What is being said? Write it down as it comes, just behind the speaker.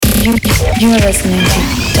You're listening to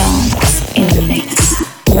Dance in the Mix.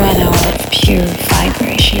 1 hour of pure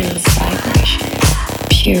vibration,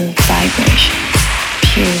 pure vibration,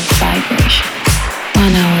 pure vibration.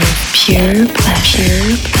 1 hour of pure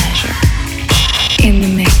pleasure. In the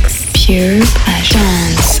mix, pure pleasure.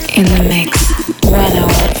 Dance in the mix. 1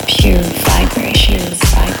 hour of pure vibration,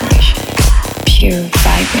 pure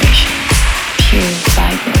vibration, pure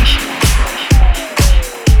vibration.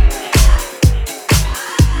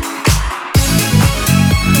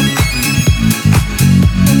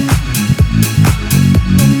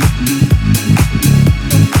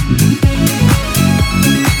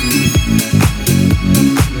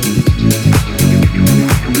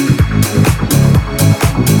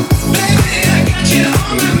 Baby, I got you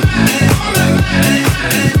on my mind.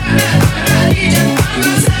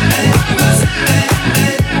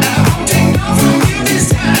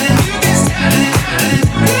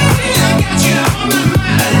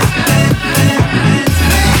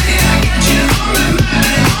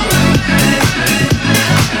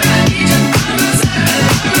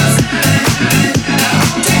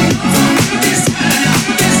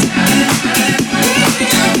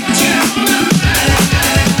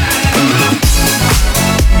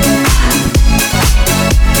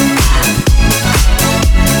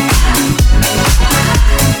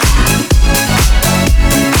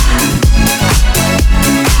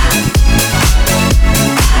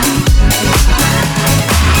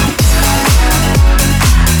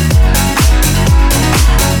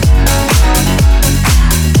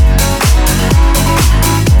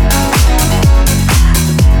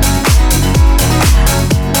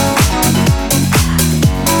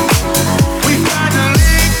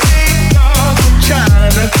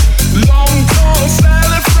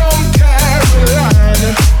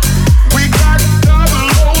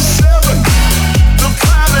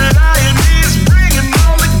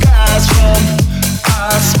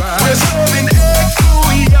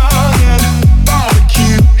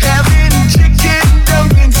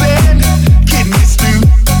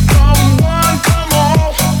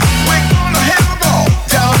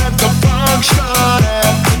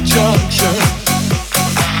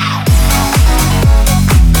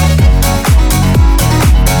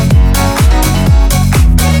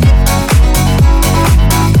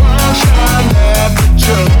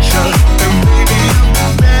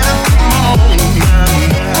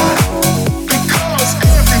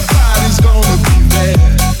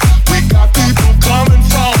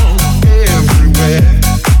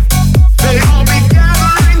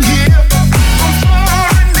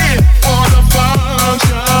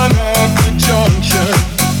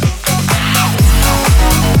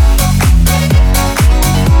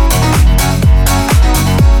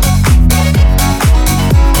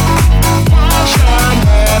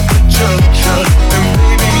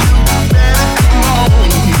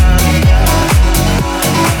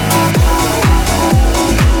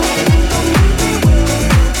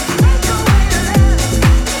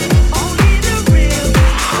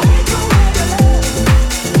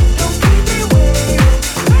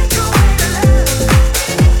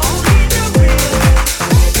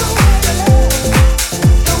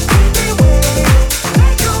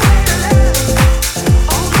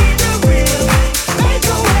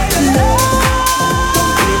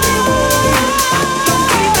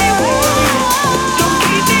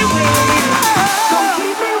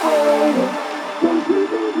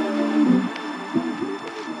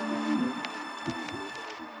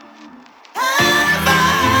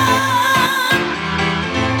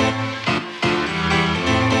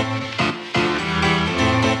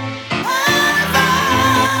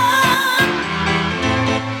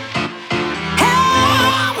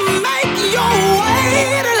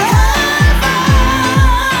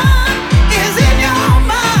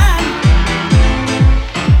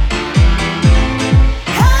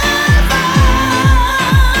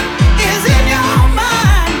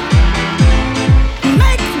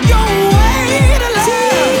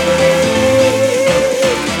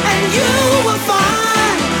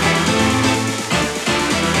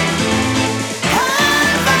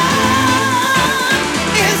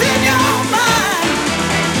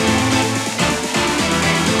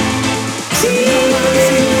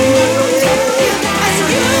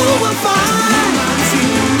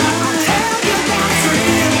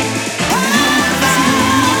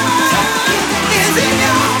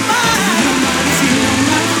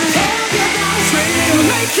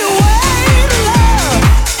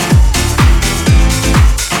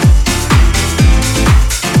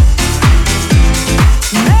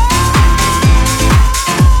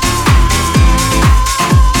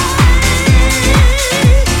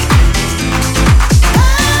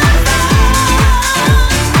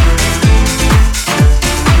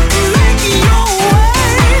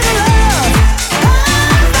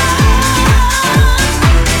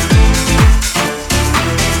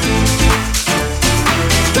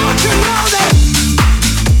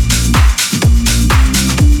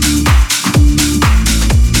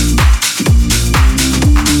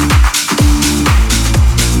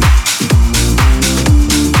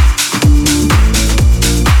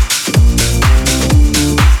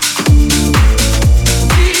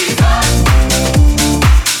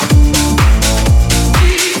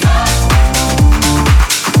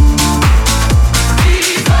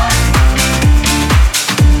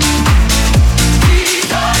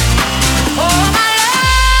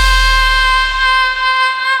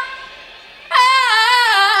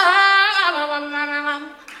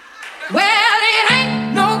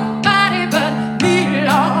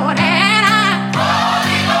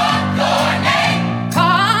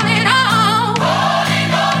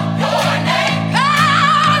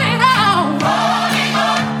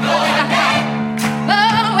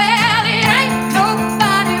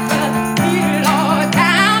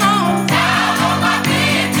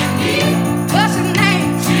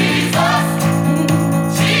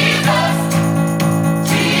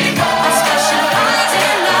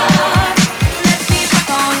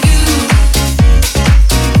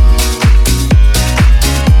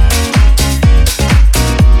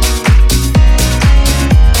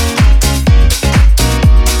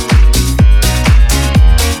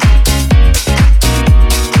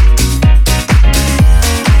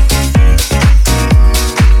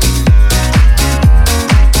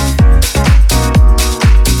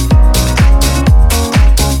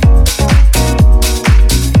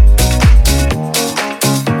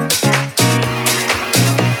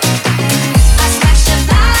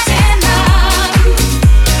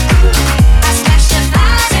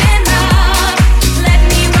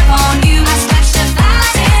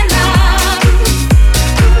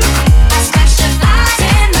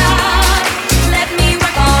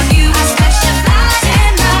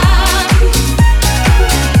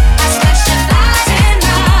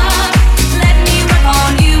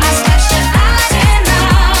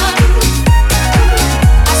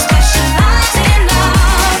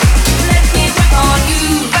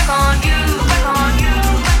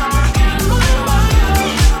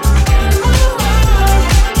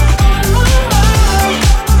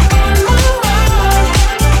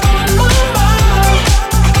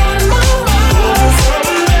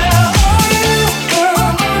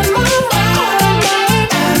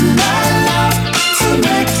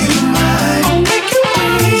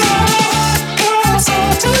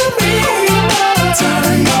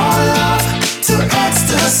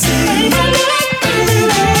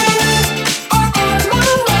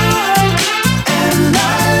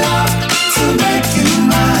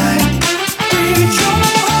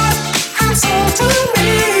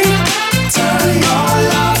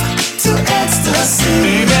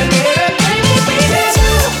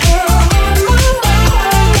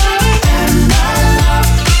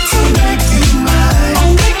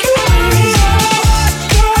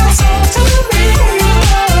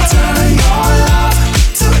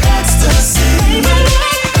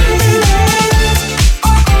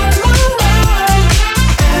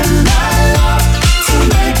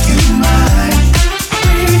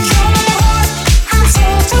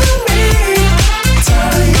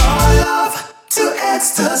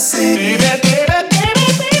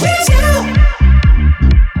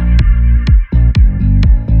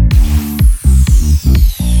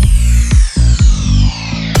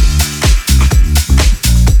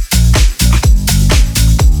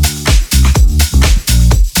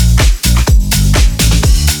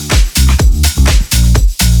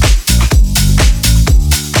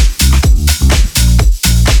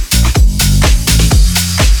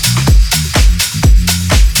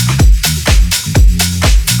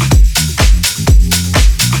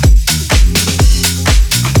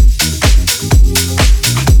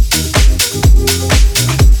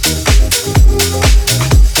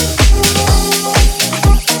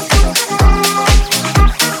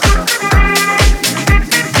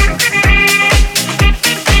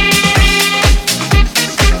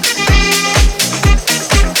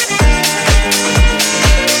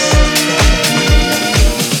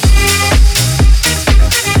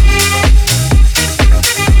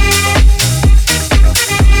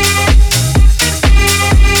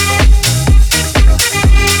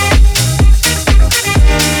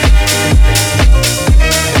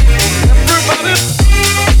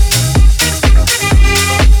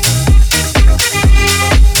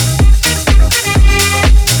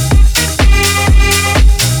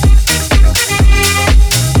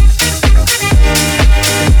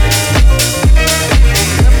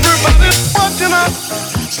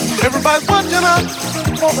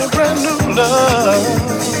 for a brand new love.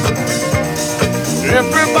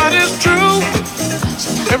 Everybody's true.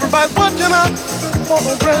 Everybody's watching out for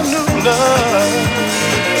a brand new love.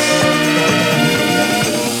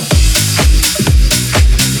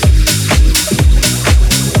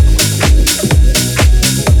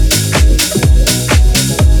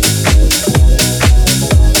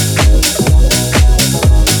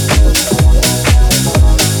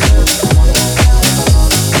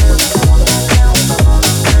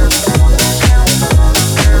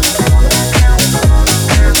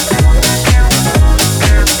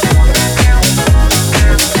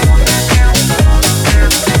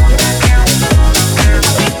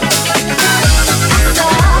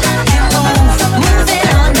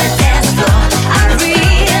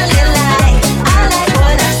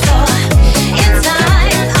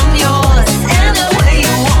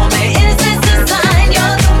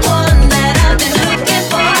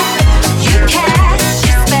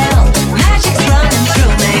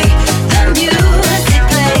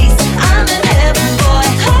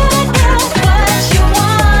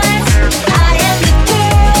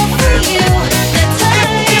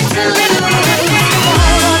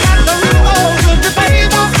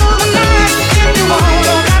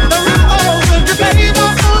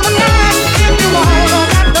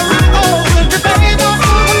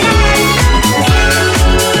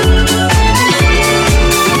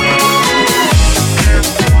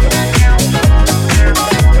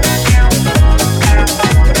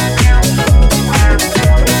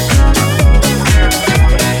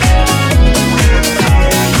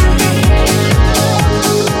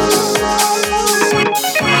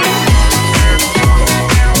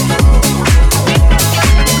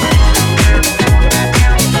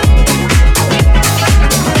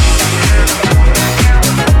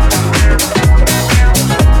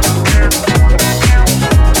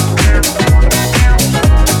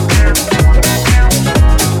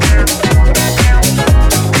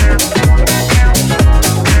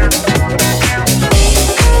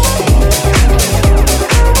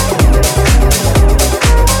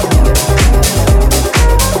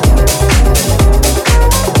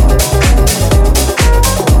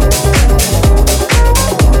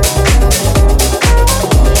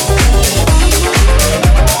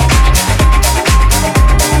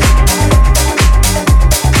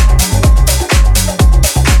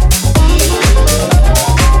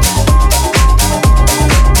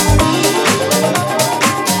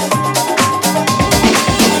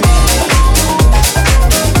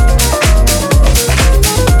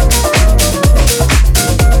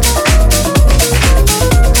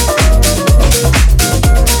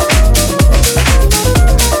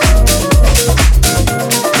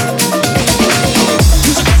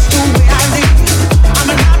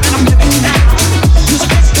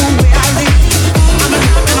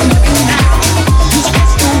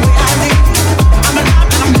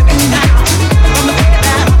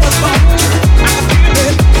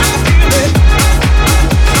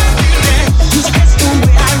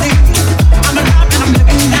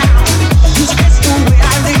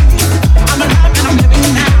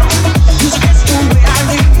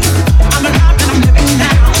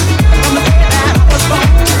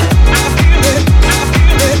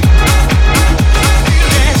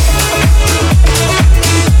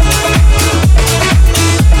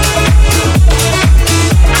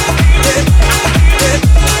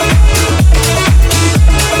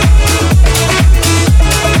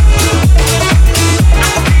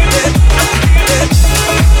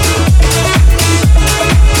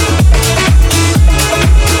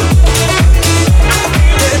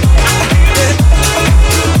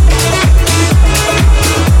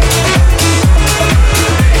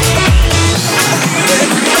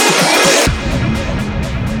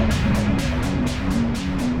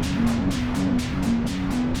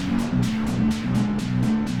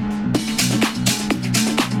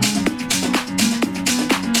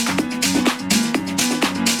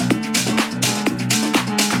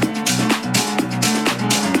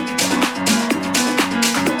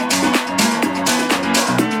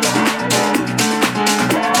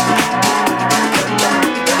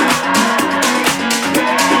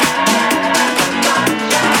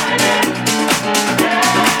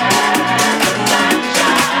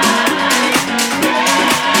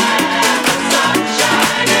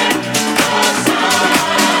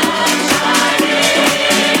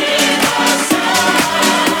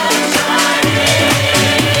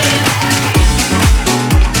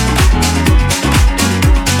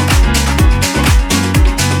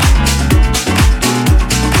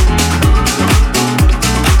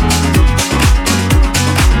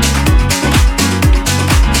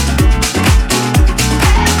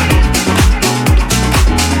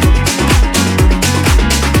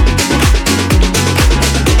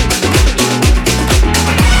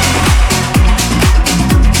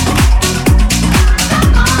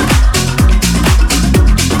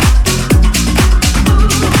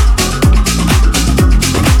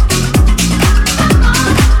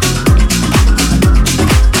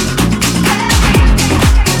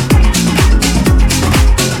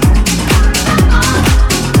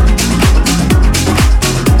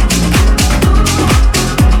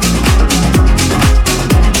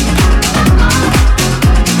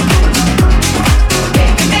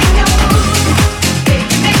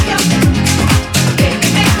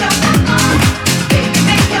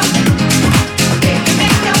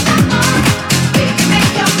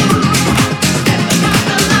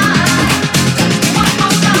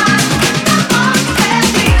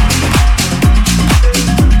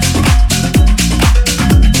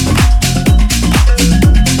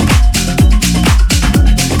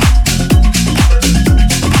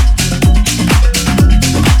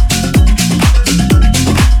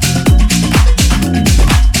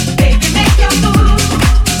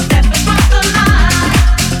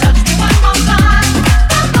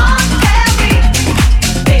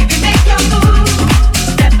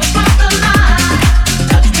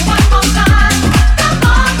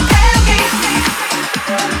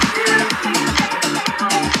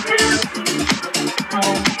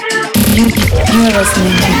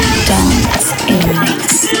 listening to Dance in the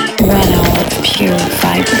Mix. 1 hour of pure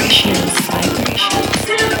vibration, vibration,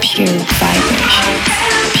 pure vibration,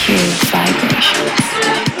 pure vibration.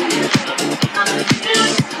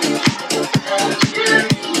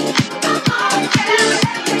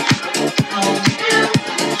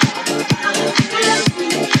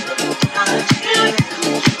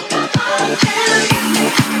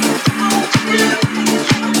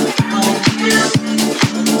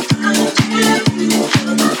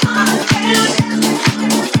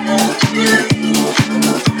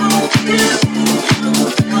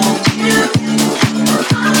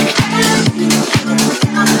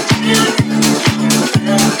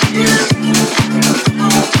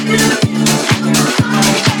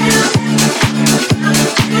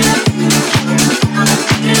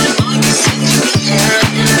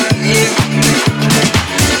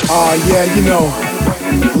 Yeah, you know,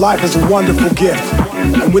 life is a wonderful gift.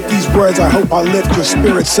 And with these words, I hope I lift your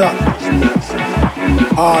spirits up.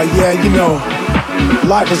 Yeah, you know,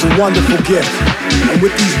 life is a wonderful gift. And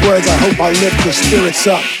with these words, I hope I lift your spirits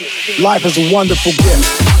up. Life is a wonderful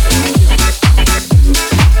gift.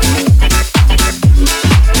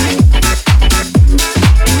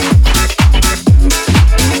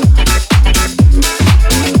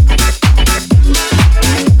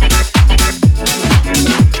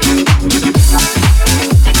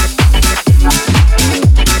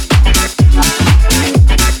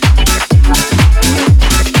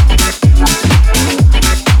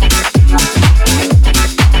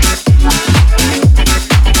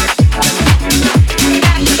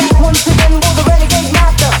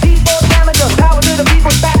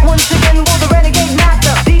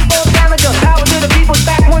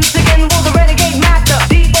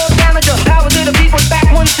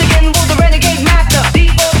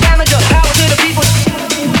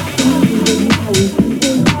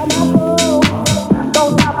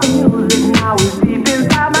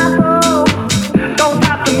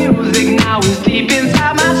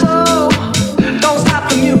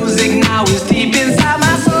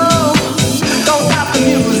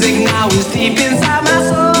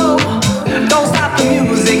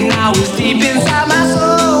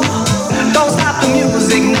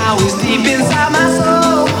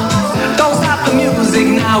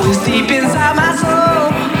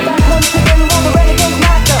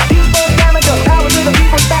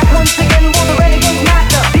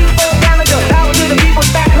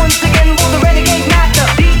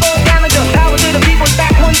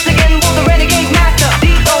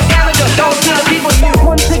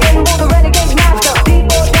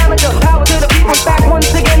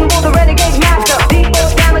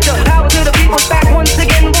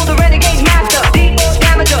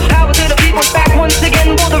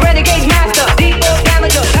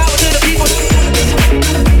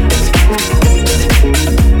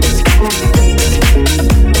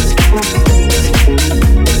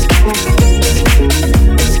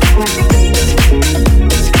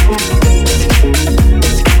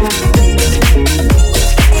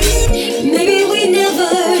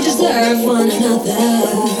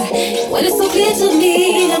 What is so clear to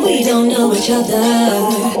me that we don't know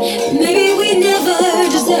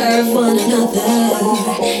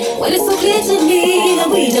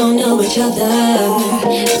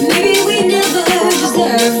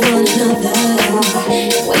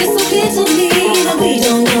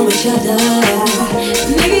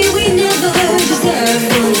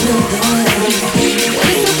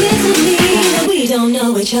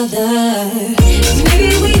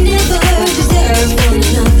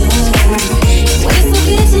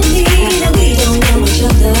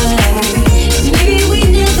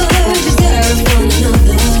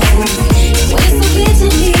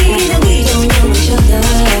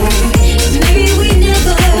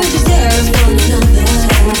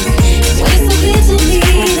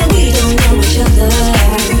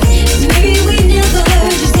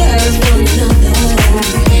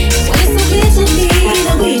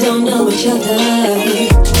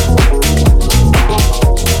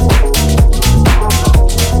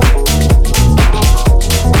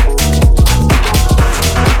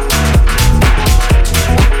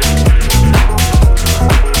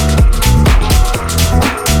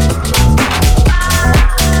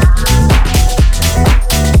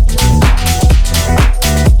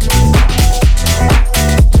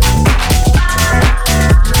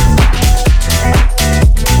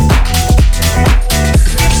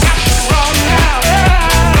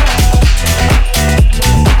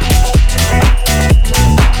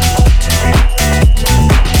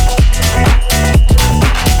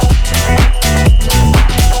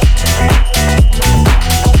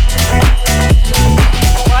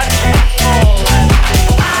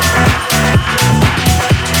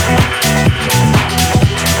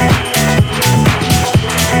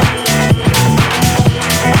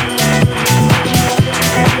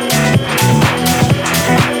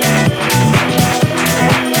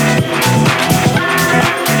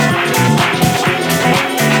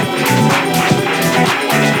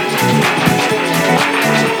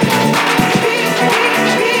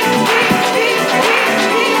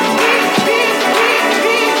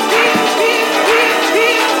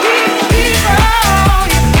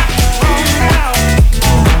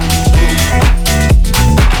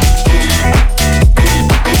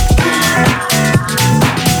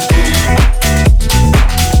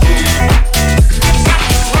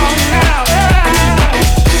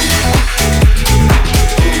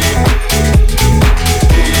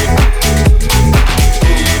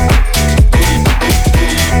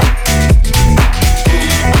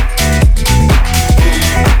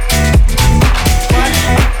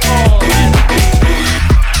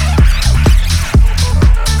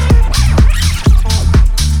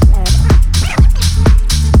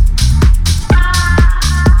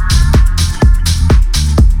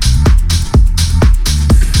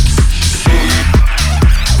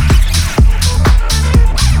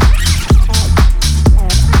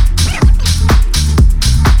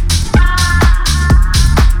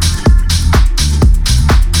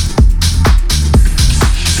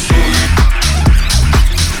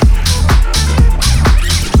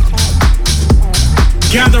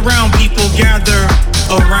Gather round, people, gather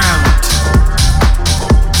around.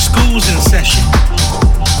 School's in session.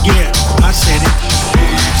 Yeah, I said it.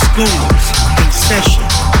 School's in session.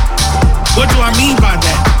 What do I mean by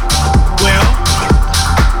that? Well,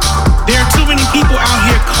 there are too many people out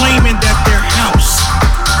here claiming that they're house.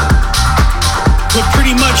 But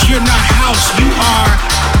pretty much you're not house. You are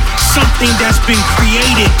something that's been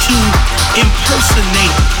created to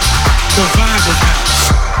impersonate the vibe of house.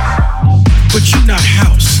 But you're not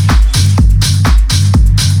house.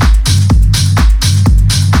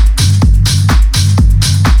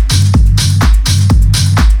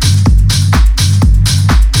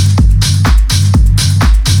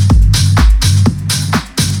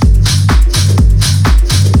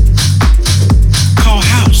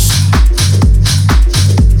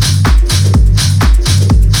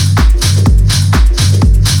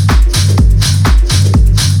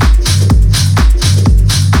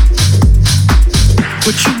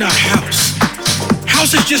 But you're not house.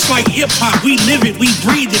 House is just like hip hop. We live it, we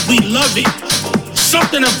breathe it, we love it.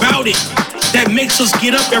 Something about it that makes us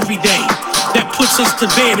get up every day, that puts us to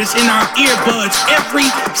bed. It's in our earbuds every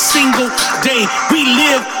single day. We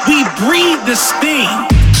live, we breathe this thing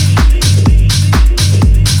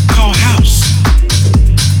called house.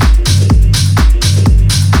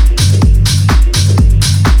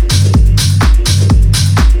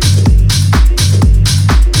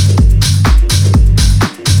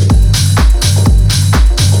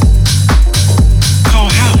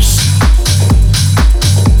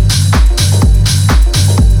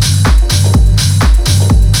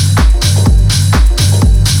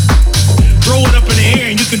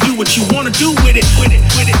 What you wanna do with it, with it,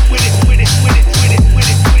 with it, with it, with it, with it, with it, with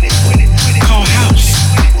it, with it, with it, with it. Call house.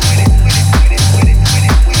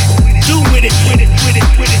 Do with it, with it, with it,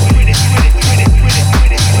 with it, with it, with it, with it, with it,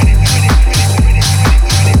 with it, with it, with it, with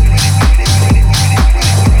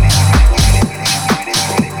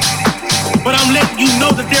it. But I'm letting you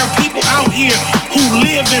know that there are people out here who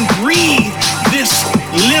live and breathe this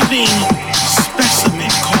living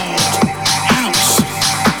specimen called house.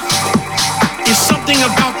 It's something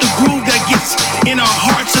about the groove that gets in our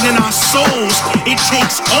hearts and in our souls. It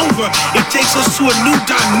takes over. It takes us to a new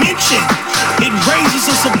dimension. It raises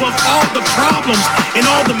us above all the problems and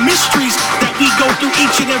all the mysteries that we go through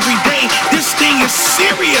each and every day. This thing is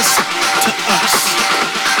serious to us.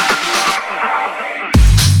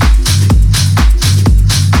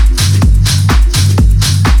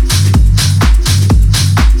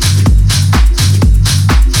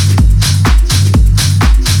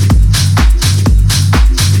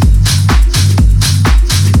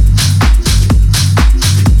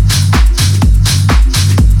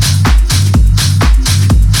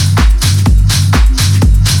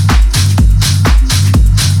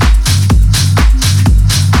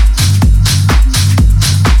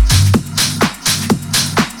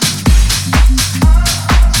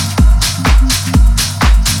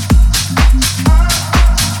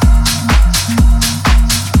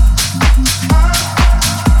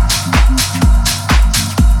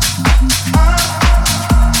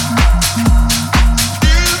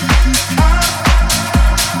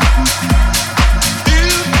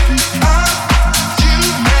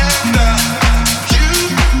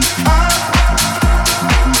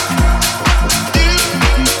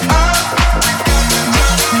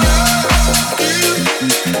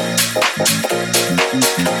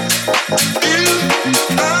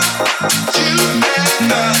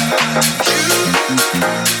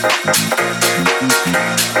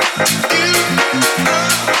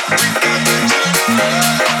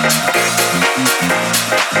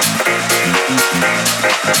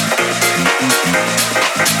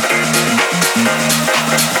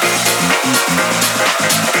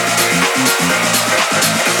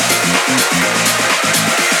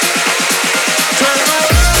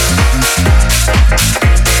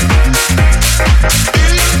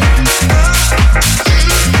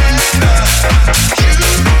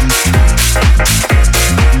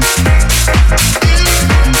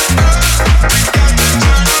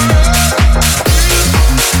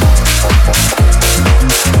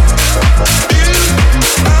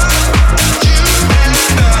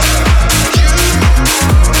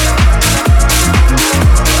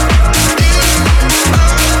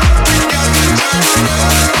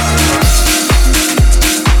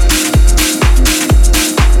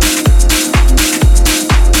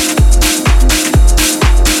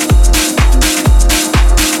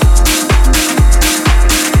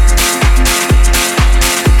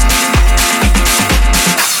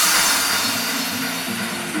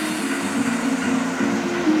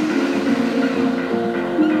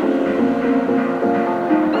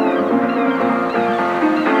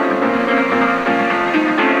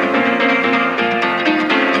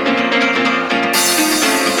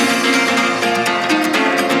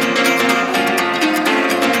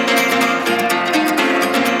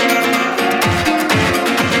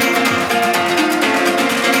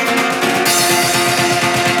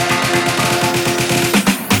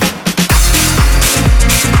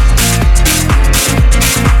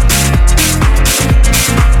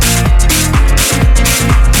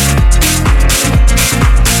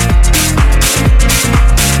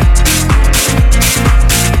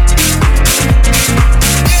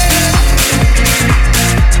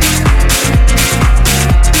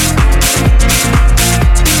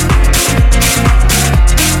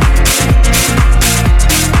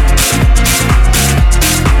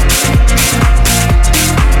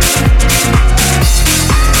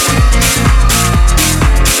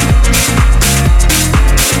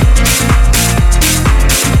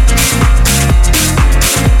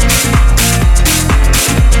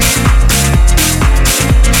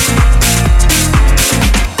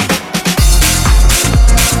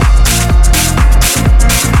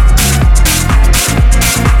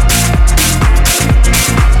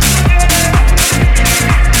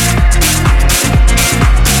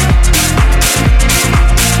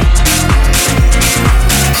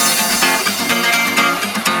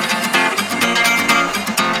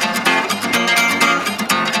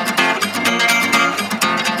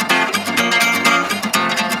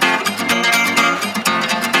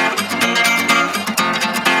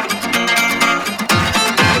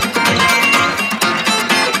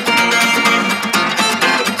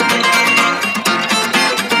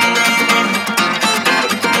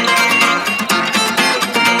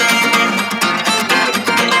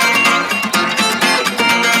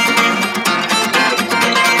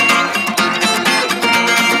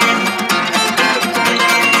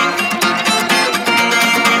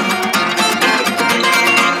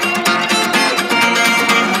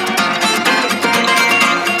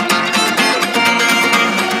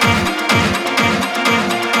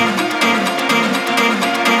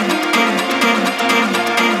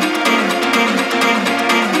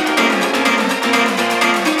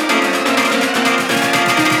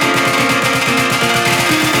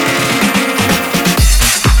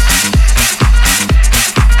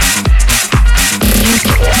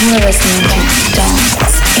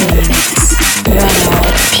 dance in the mix. 1 hour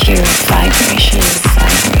of pure vibration,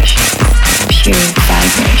 vibration, pure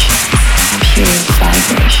vibration, pure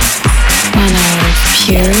vibration. 1 hour of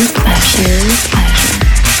pure pleasure, pleasure.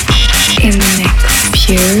 In the mix,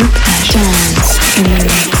 pure pleasure. Dance in the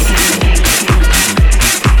mix.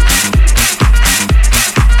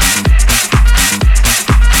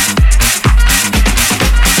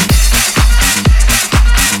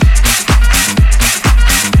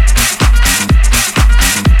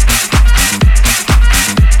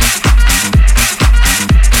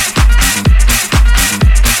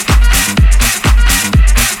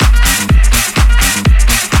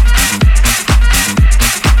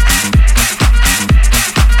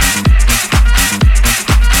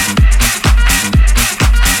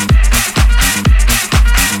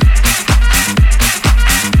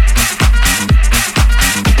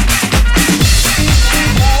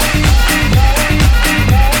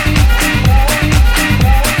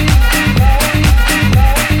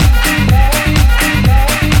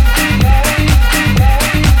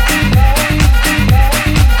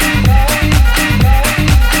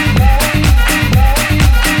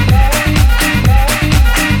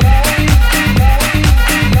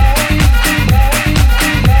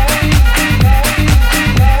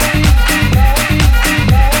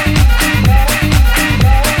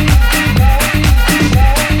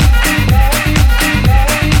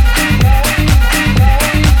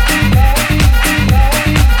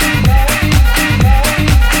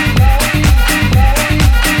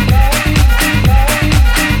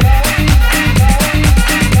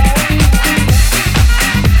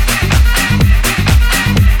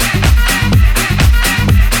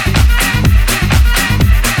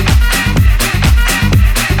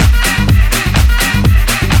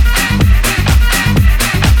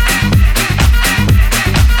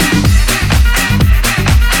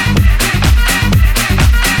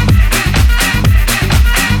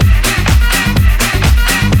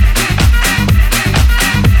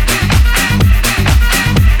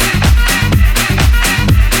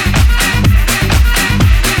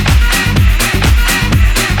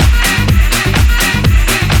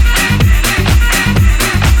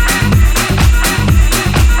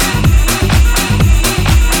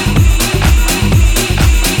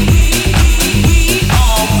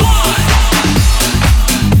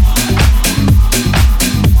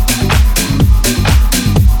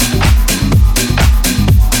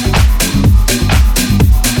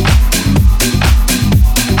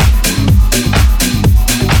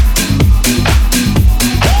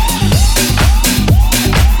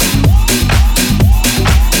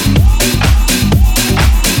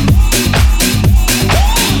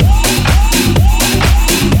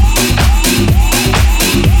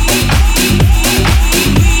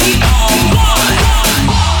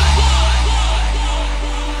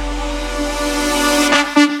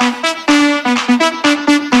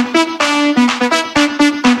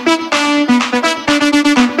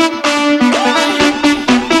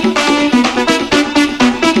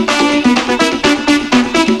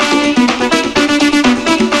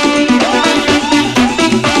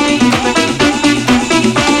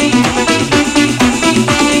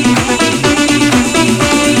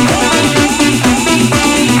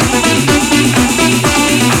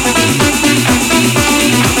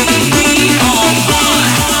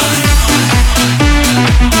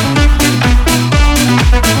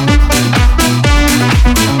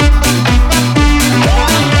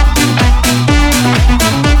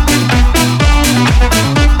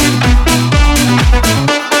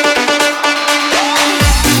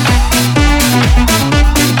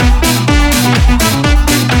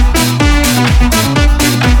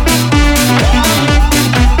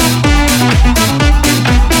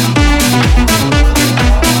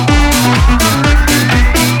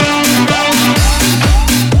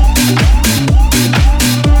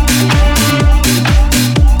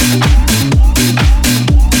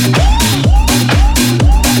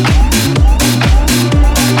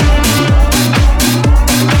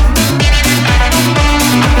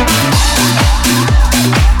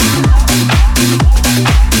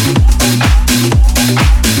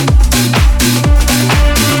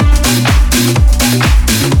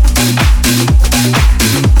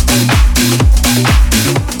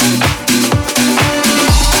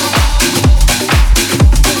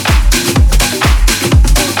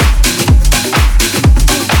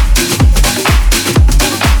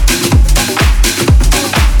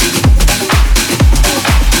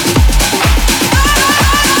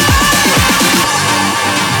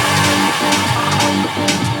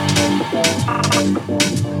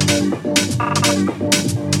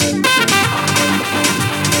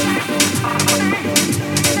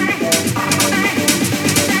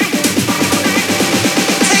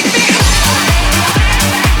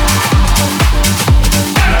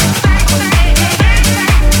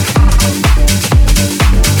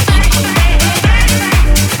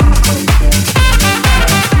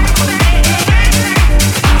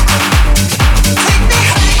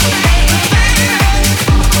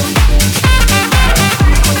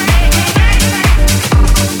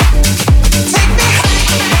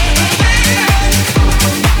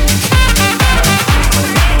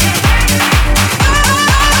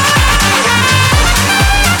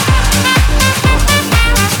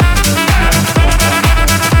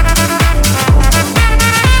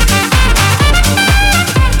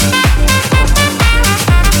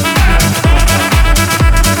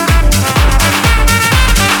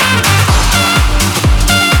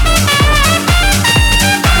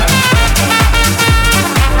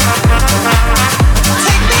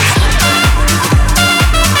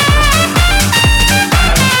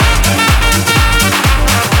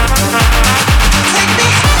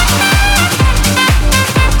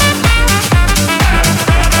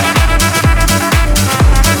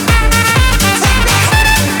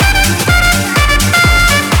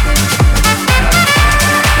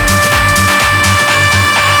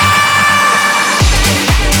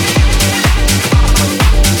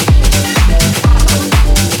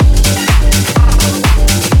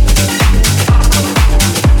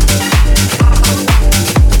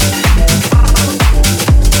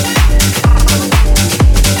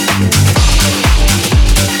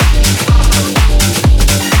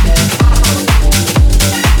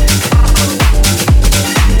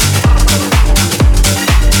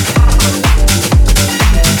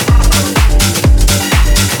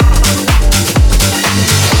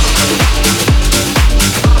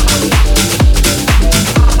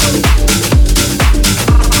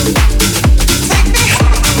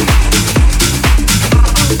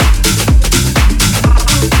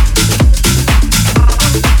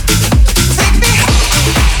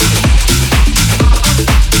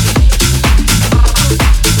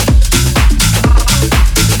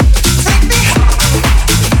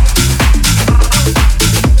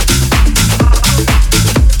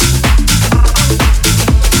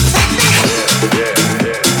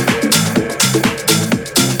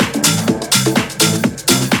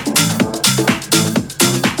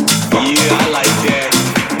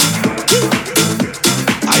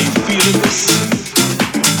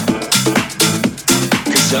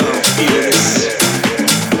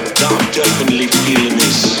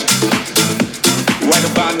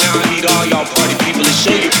 right about now, I need all y'all party people to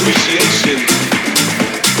show your appreciation.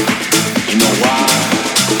 You know why?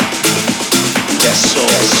 That's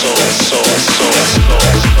so.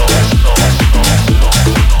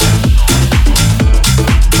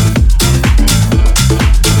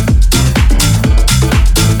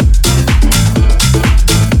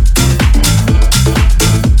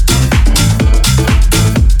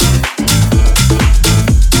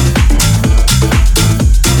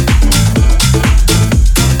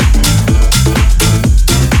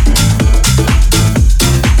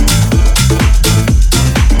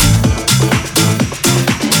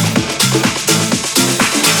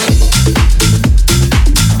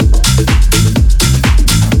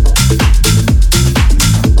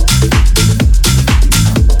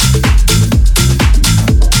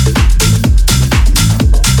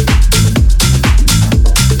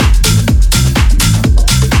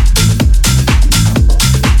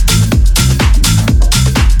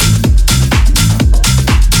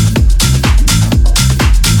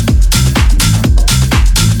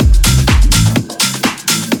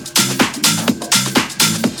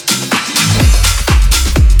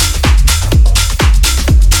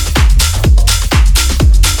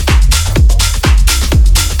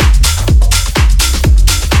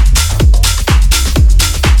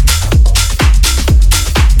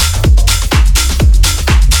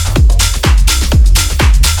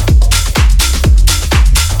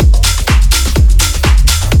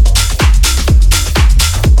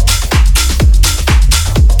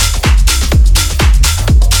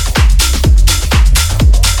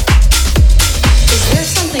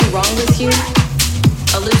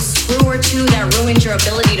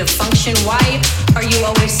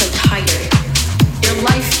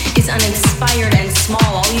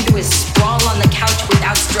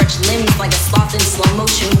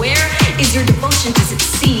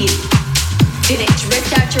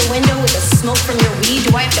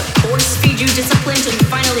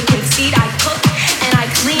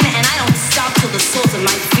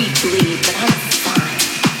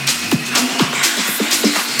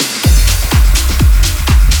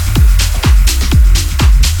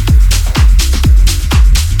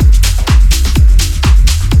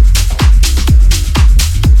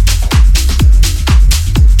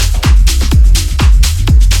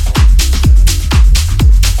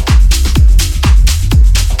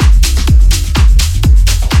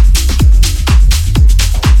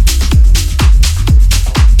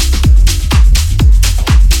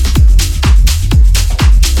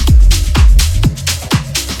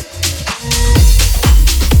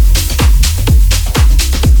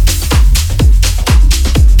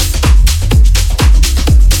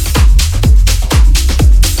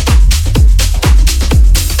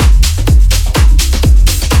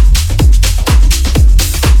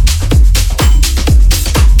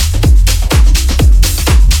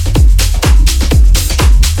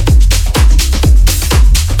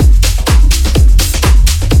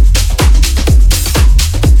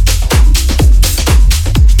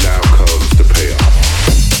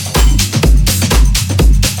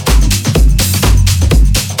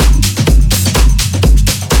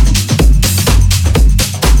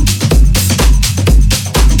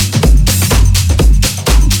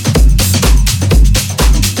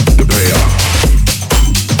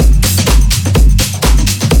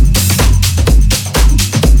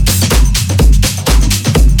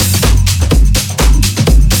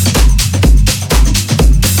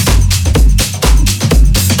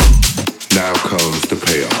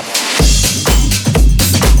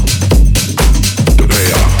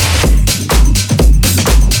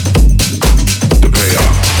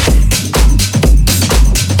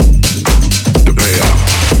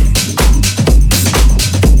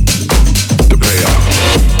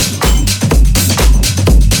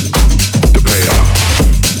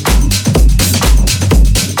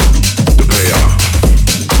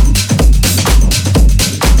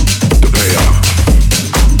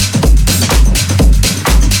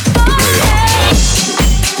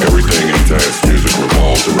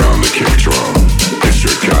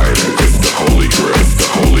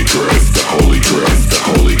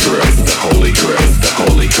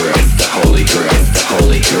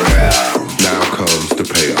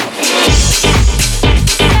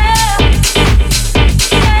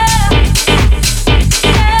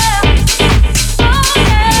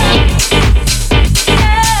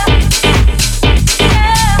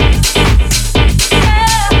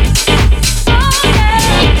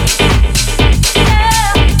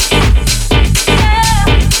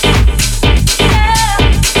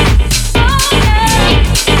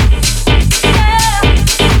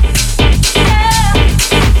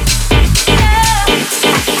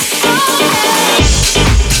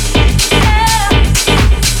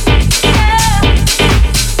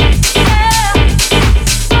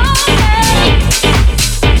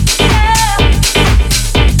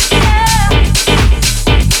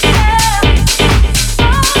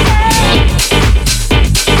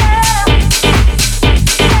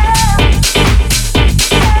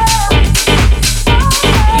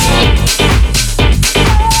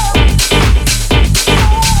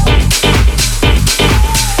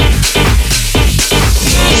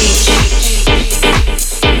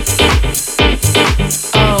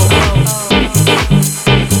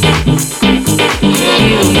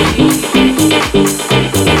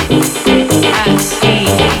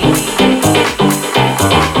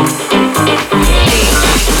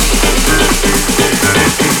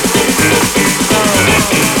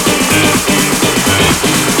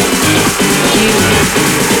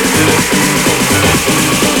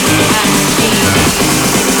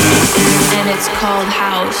 it's called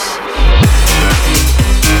house.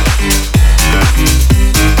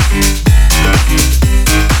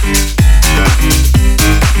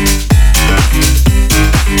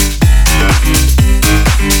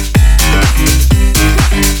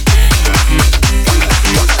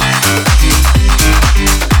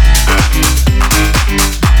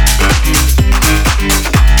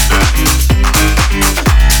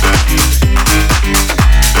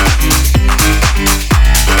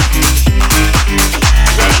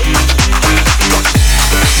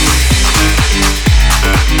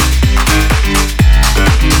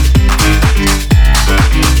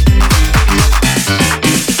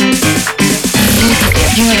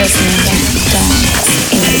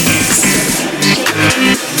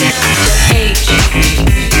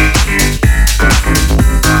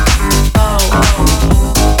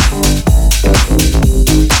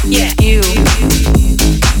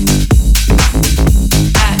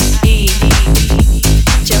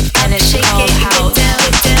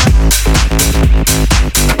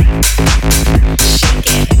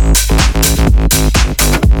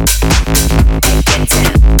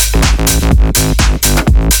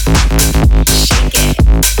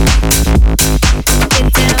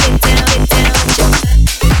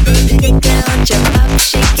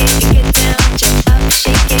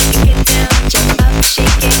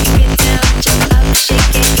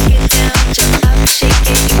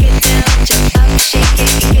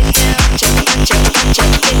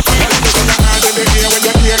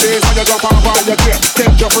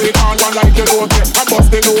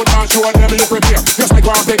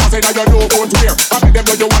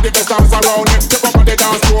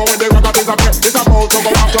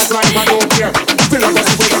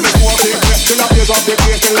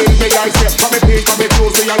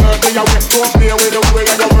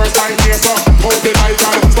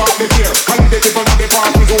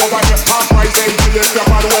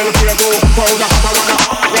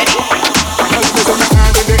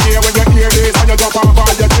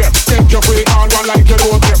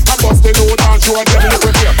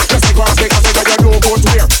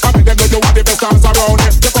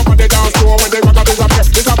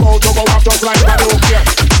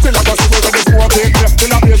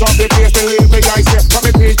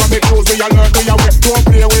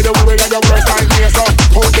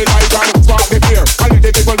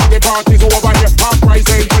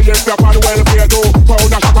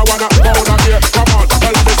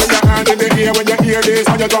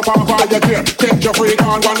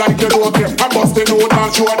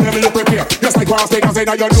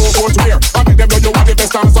 Now you know what's here. I make them know you want the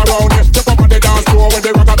best dance around here. Jump up on the dance floor when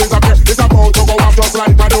the rock disappear. It's about to go off just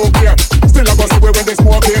like I don't care. Still I go see when the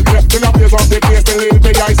smoke here. Till I blaze off the place, the little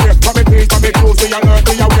big ice here. From the place, from the clothes, so you learn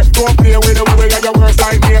to your way. Don't play with the way of your worst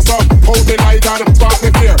like here. So hold the light and spark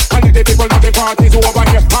the fear. And the people at the parties over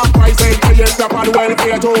here. Half price ain't millions up and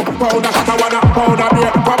welfare too. Pound a shot, I wanna pound a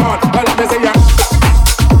beer. Come on, well, let me see ya.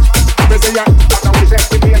 Let me see ya. Now we set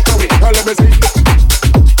the place to it. Well, let me see.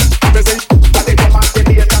 Let me see.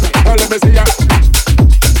 Let me see ya.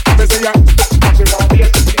 Let me see ya.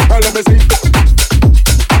 Let me see.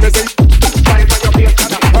 Let me see. Try for your face.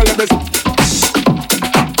 Let me see.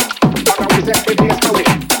 Now we set the place to it.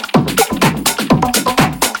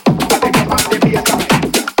 But they come on the face.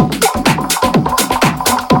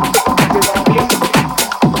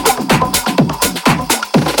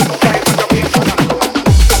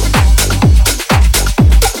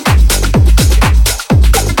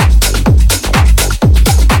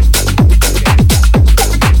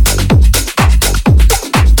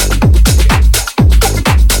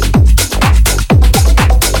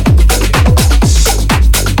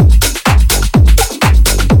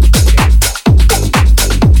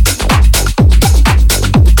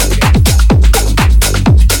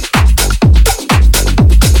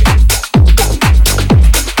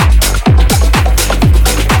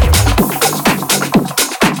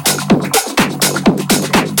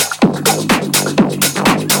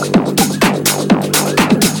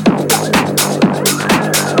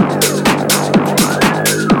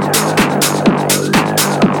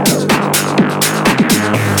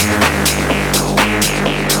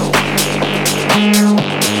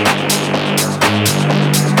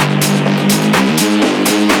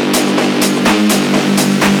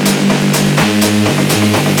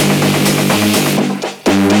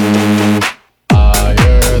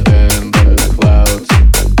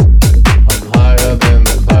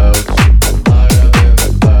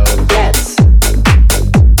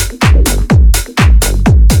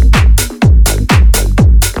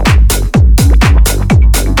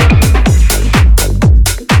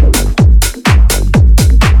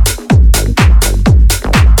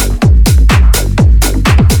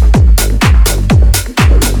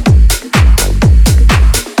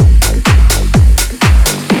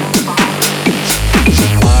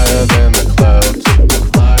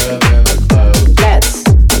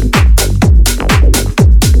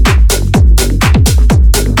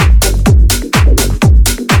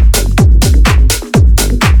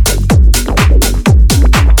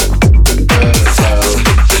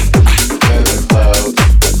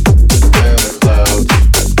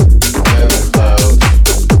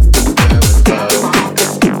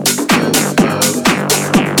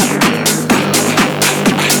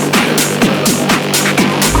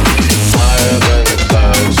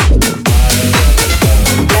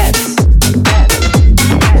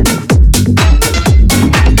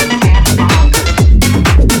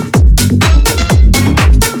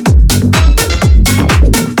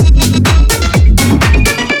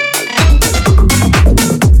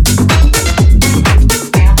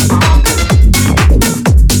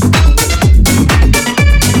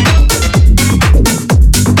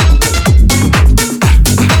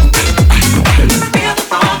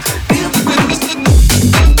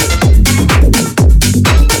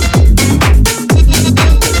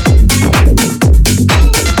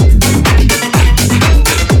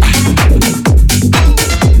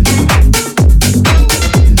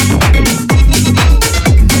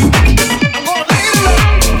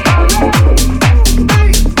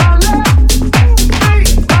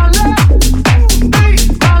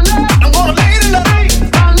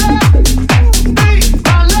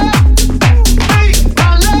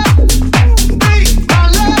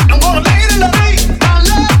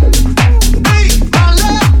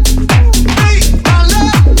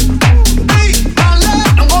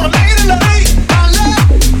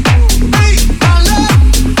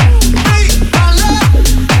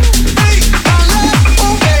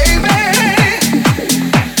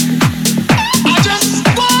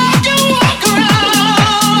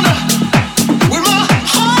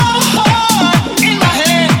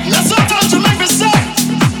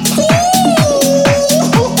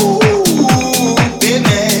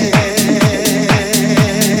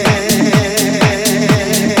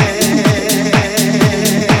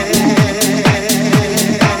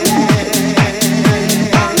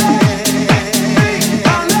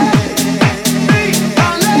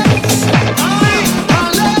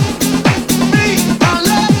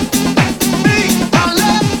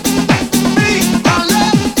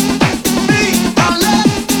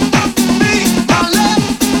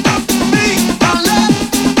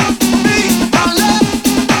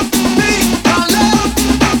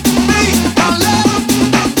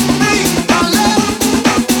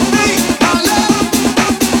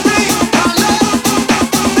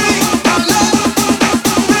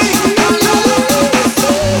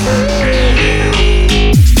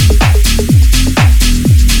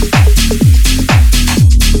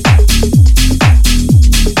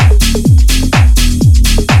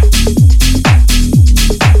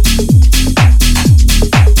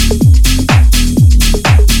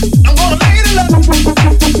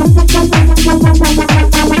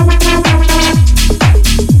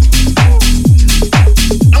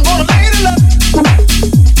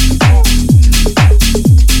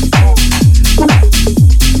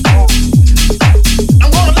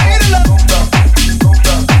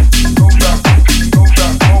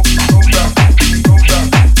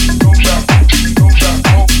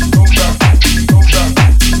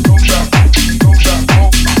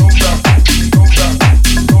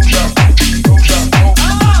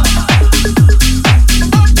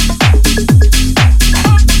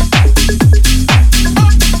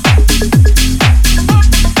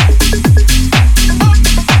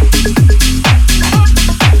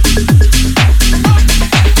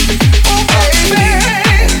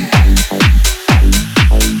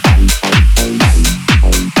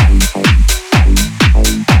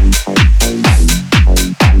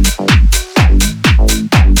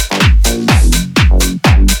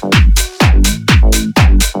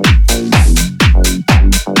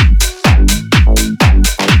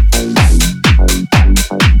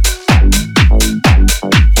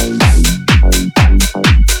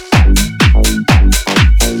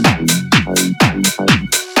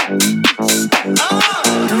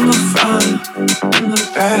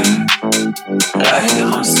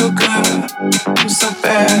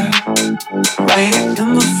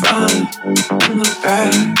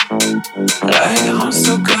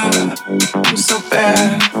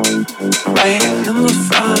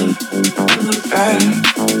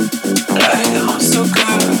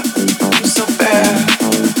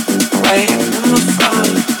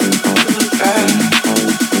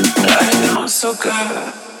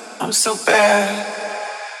 good. I'm so bad.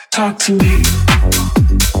 Talk to me.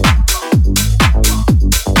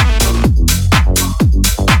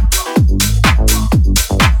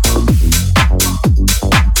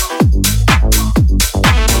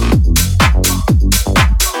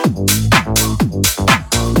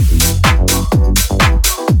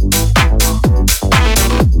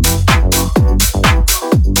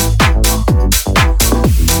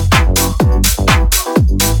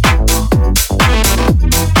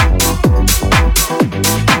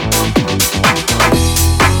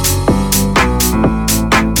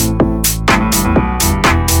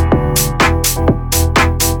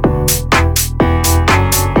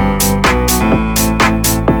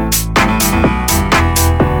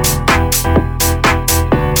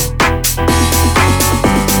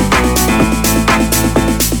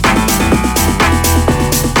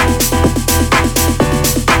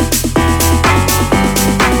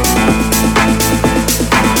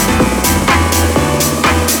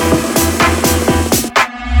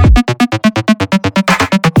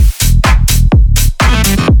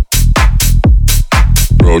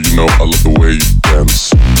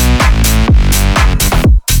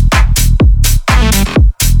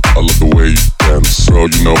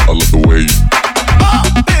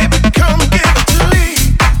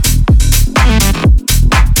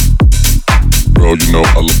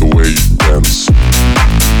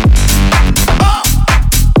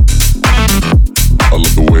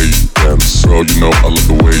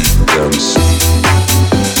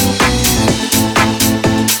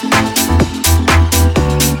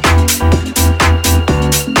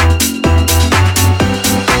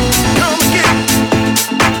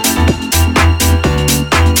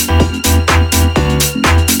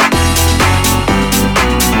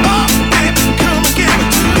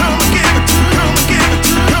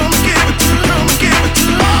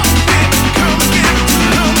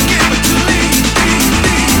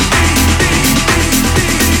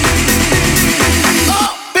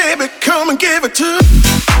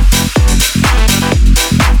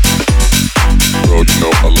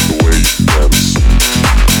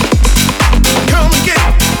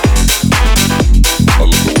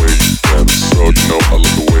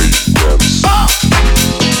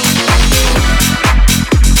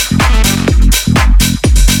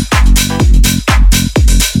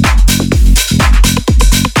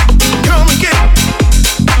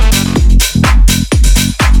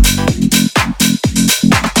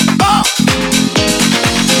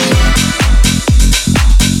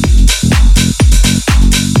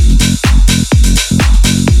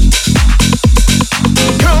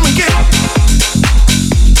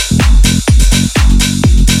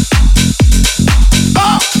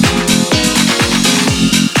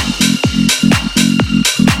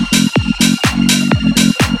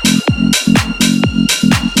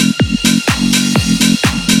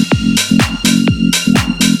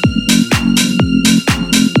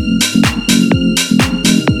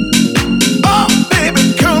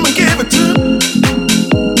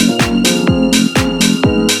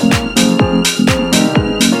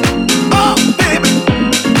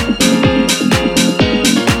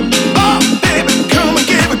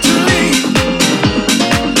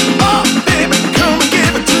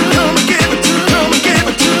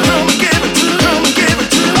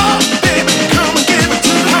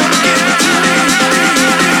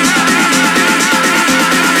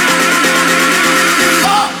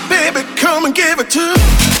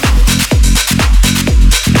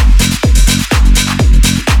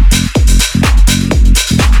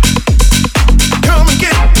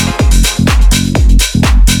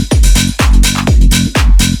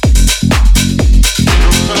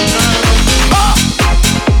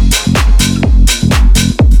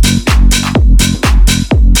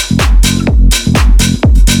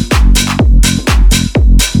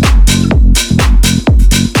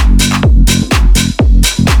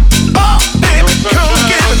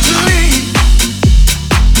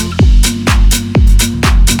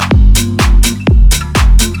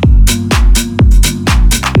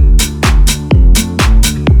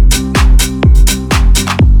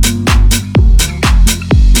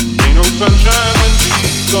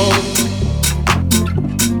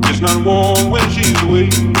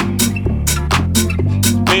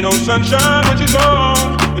 Sunshine when she's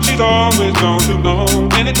gone, but she's always gone too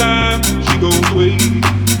long. Anytime she goes away,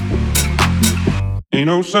 ain't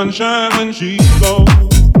no sunshine when she's gone.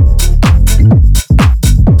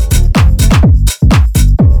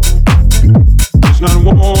 It's not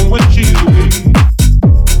warm when she's away.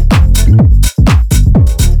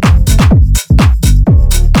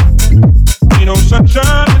 Ain't no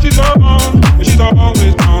sunshine when she's gone, but she's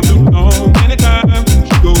always gone too long. Anytime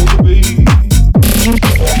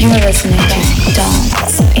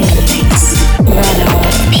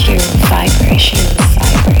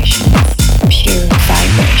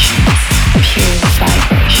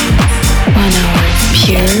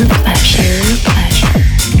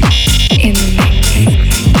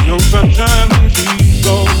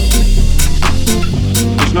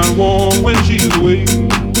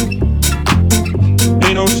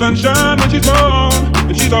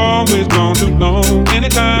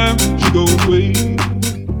away.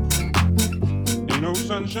 Ain't no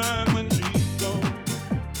sunshine when